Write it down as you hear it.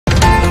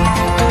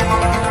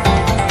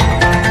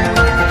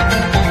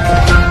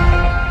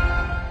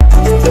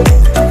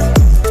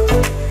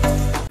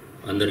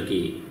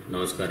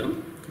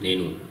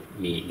నేను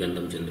మీ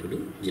గంధం చంద్రుడు,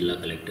 జిల్లా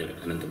కలెక్టర్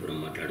అనంతపురం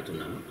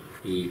మాట్లాడుతున్నాను.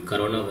 ఈ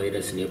కరోనా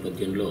వైరస్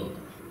నేపథ్యంలో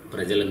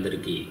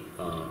ప్రజలందరికీ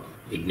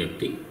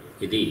విజ్ఞప్తి.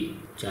 ఇది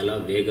చాలా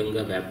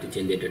వేగంగా వ్యాప్తి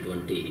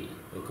చెందేటటువంటి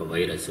ఒక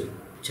వైరస్.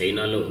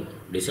 చైనాలో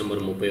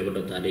డిసెంబర్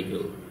 31వ తారీఖు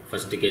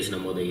ఫస్ట్ కేసు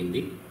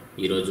నమోదైంది.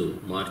 ఈరోజు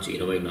మార్చి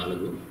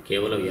 24.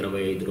 కేవలం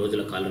 85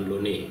 రోజుల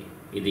కాలంలోనే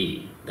ఇది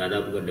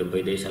దాదాపుగా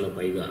 70 దేశాల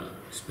పైగా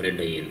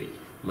స్ప్రెడ్ అయ్యింది.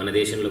 మన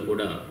దేశంలో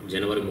కూడా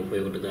జనవరి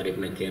 31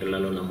 తారీఖున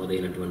కేరళలో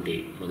నమోదైనటువంటి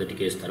మొదటి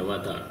కేసు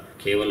తర్వాత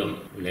కేవలం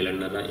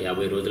నెలన్నర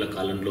 50 రోజుల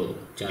కాలంలో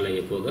చాలా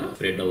ఎక్కువగా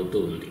స్ప్రెడ్ అవుతూ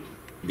ఉంది.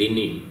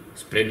 దీన్ని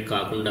స్ప్రెడ్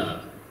కాకుండా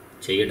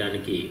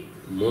చేయడానికి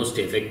మోస్ట్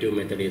ఎఫెక్టివ్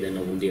మెథడ్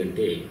ఏదైనా ఉంది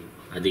అంటే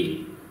అది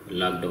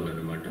లాక్డౌన్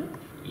అన్నమాట.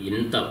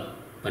 ఎంత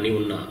పని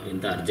ఉన్నా,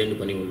 ఎంత అర్జెంట్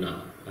పని ఉన్నా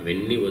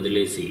అవన్నీ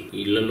వదిలేసి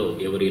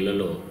ఎవరి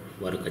ఇళ్లలో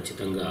వారు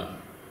ఖచ్చితంగా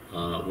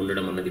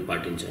ఉండడం అన్నది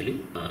పాటించాలి.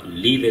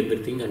 Leave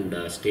everything and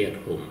stay at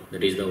home.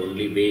 That is the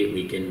only way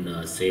we can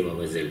save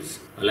hour cells.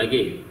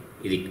 అలాగే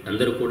ఇది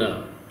అందరూ కూడా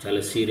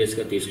చాలా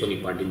సీరియస్గా తీసుకొని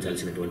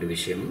పాటించాల్సినటువంటి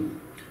విషయం.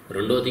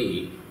 రెండోది,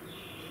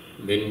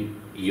 when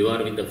you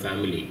are with the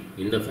family,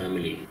 in the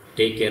family,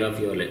 take care of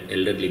your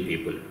elderly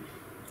people.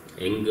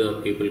 Young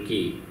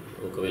పీపుల్కి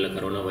ఒకవేళ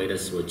కరోనా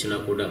వైరస్ వచ్చినా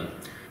కూడా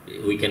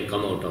we can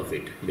come out of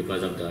it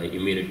because of the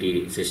immunity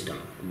system,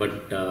 but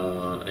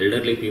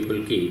elderly people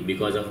ki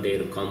because of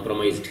their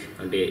compromised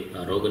ante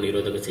రోగ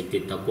నిరోధక శక్తి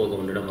తక్కువగా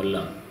ఉండడం వల్ల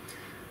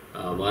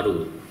వారు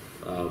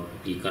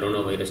ఈ కరోనా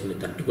వైరస్ని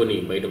తట్టుకొని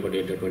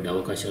బయటపడేటటువంటి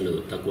అవకాశాలు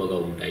తక్కువగా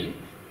ఉంటాయి.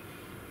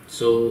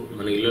 సో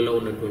మన ఇళ్లలో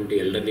ఉన్నటువంటి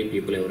ఎల్డర్లీ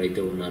పీపుల్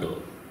ఎవరైతే ఉన్నారో,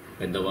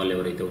 పెద్దవాళ్ళు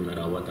ఎవరైతే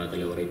ఉన్నారో,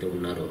 అవ్వతాతలు ఎవరైతే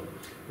ఉన్నారో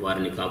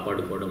వారిని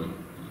కాపాడుకోవడం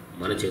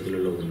మన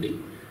చేతులలో ఉంది.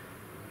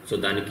 సో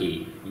దానికి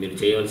మీరు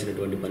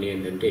చేయవలసినటువంటి పని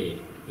ఏంటంటే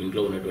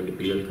ఇంట్లో ఉన్నటువంటి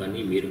పిల్లలు కానీ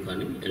మీరు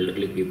కానీ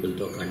ఎల్డర్లీ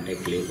పీపుల్తో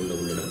కాంటాక్ట్ లేకుండా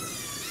ఉండడం,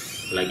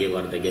 అలాగే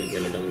వారి దగ్గరికి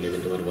వెళ్ళడం,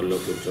 లేదంటే వారి వల్ల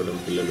కూర్చోవడం,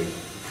 పిల్లలు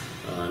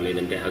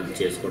లేదంటే హగ్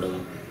చేసుకోవడం,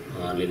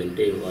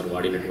 లేదంటే వారు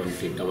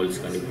వాడినటువంటి టవల్స్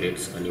కానీ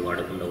ప్లేట్స్ కానీ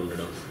వాడకుండా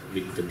ఉండడం.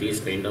 With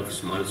these kind of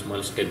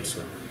small steps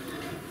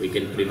we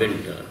can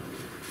prevent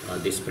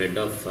the spread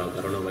of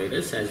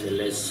coronavirus, as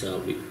well as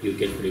you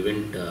can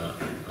prevent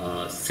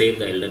save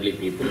the elderly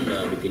people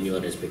within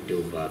your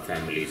respective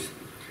families.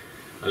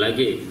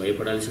 అలాగే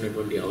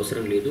భయపడాల్సినటువంటి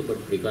అవసరం లేదు,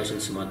 బట్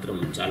ప్రికాషన్స్ మాత్రం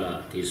చాలా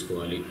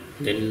తీసుకోవాలి.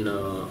 దెన్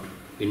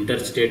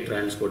ఇంటర్ స్టేట్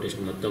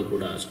ట్రాన్స్పోర్టేషన్ మొత్తం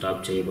కూడా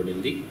stop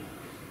చేయబడింది.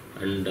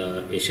 And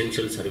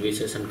essential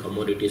services and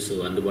commodities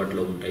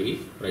అందుబాటులో ఉంటాయి.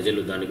 ప్రజలు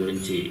దాని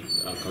గురించి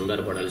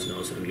కంగారు పడాల్సిన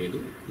అవసరం లేదు.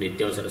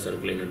 నిత్యావసర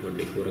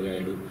సరుకులైనటువంటి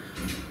కూరగాయలు,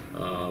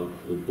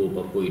 ఉప్పు,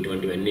 పప్పు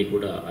ఇటువంటివన్నీ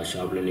కూడా ఆ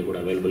షాపులన్నీ కూడా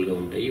అవైలబుల్గా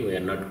ఉంటాయి.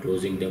 We are not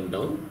closing them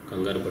down.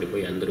 కంగారు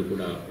పడిపోయి అందరూ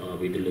కూడా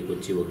వీధుల్లోకి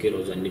వచ్చి ఒకే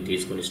రోజు అన్ని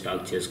తీసుకొని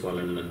స్టాక్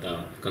చేసుకోవాలన్నంత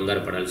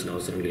కంగారు పడాల్సిన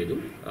అవసరం లేదు.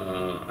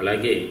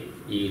 అలాగే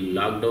ఈ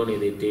లాక్డౌన్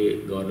ఏదైతే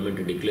గవర్నమెంట్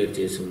డిక్లేర్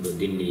చేసి ఉందో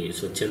దీన్ని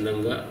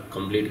స్వచ్ఛందంగా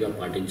కంప్లీట్గా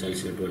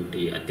పాటించాల్సినటువంటి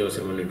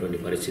అత్యవసరమైనటువంటి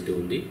పరిస్థితి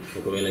ఉంది.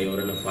 ఒకవేళ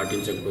ఎవరైనా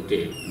పాటించకపోతే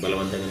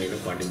బలవంతంగానైనా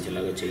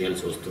పాటించేలాగా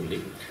చేయాల్సి వస్తుంది.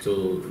 So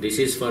this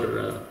is for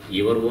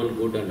your own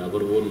good and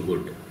our own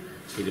good.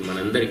 ఇది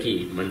మనందరికీ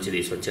మంచిది.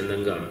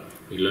 స్వచ్ఛందంగా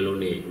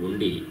ఇళ్లలోనే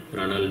ఉండి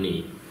ప్రాణాలని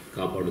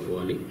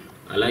కాపాడుకోవాలి.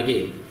 అలాగే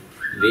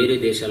వేరే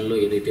దేశాల్లో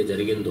ఏదైతే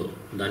జరిగిందో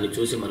దాన్ని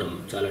చూసి మనం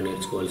చాలా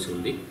నేర్చుకోవాల్సి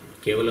ఉంది.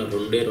 కేవలం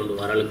 2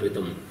 వారాల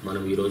క్రితం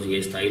మనం ఈరోజు ఏ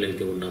స్థాయిలో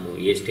అయితే ఉన్నామో,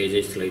 ఏ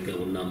స్టేజెస్లో అయితే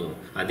ఉన్నామో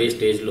అదే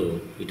స్టేజ్లో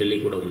ఇటలీ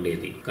కూడా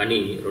ఉండేది. కానీ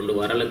 2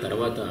 వారాల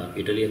తర్వాత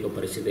ఇటలీ యొక్క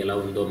పరిస్థితి ఎలా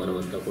ఉందో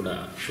మనమంతా కూడా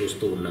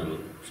చూస్తూ ఉన్నాము.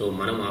 సో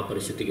మనం ఆ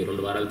పరిస్థితికి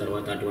 2 వారాల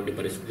తర్వాత అటువంటి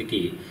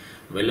పరిస్థితికి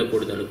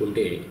వెళ్ళకూడదు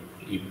అనుకుంటే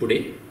ఇప్పుడే,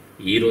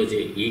 ఈ రోజే,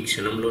 ఈ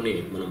క్షణంలోనే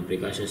మనం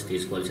ప్రికాషన్స్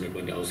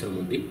తీసుకోవాల్సినటువంటి అవసరం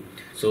ఉంది.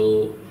 సో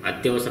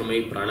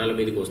అత్యవసరమై ప్రాణాల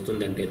మీదకి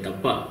వస్తుంది అంటే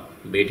తప్ప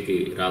బయటికి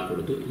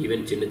రాకూడదు.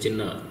 ఈవెన్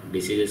చిన్న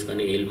డిసీజెస్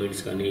కానీ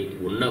ఎయిల్మెంట్స్ కానీ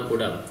ఉన్నా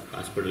కూడా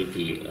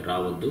హాస్పిటల్కి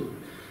రావద్దు.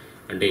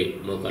 అంటే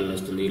మోకాలు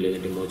వస్తుంది,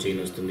 లేదంటే మోచేయి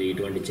వస్తుంది,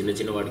 ఇటువంటి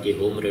చిన్న వాటికి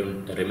హోమ్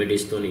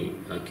రెమెడీస్తోని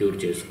క్యూర్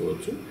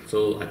చేసుకోవచ్చు. సో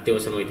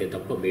అత్యవసరం అయితే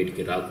తప్ప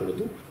బయటికి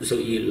రాకూడదు. సో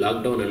ఈ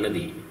లాక్డౌన్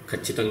అన్నది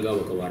ఖచ్చితంగా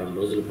 1 వారం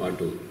రోజుల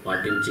పాటు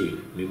పాటించి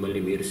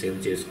మిమ్మల్ని మీరు సేవ్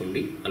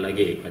చేసుకోండి.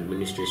 అలాగే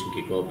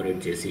అడ్మినిస్ట్రేషన్కి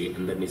కోఆపరేట్ చేసి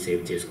అందరినీ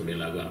సేవ్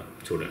చేసుకునేలాగా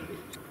చూడండి.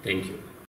 Thank you.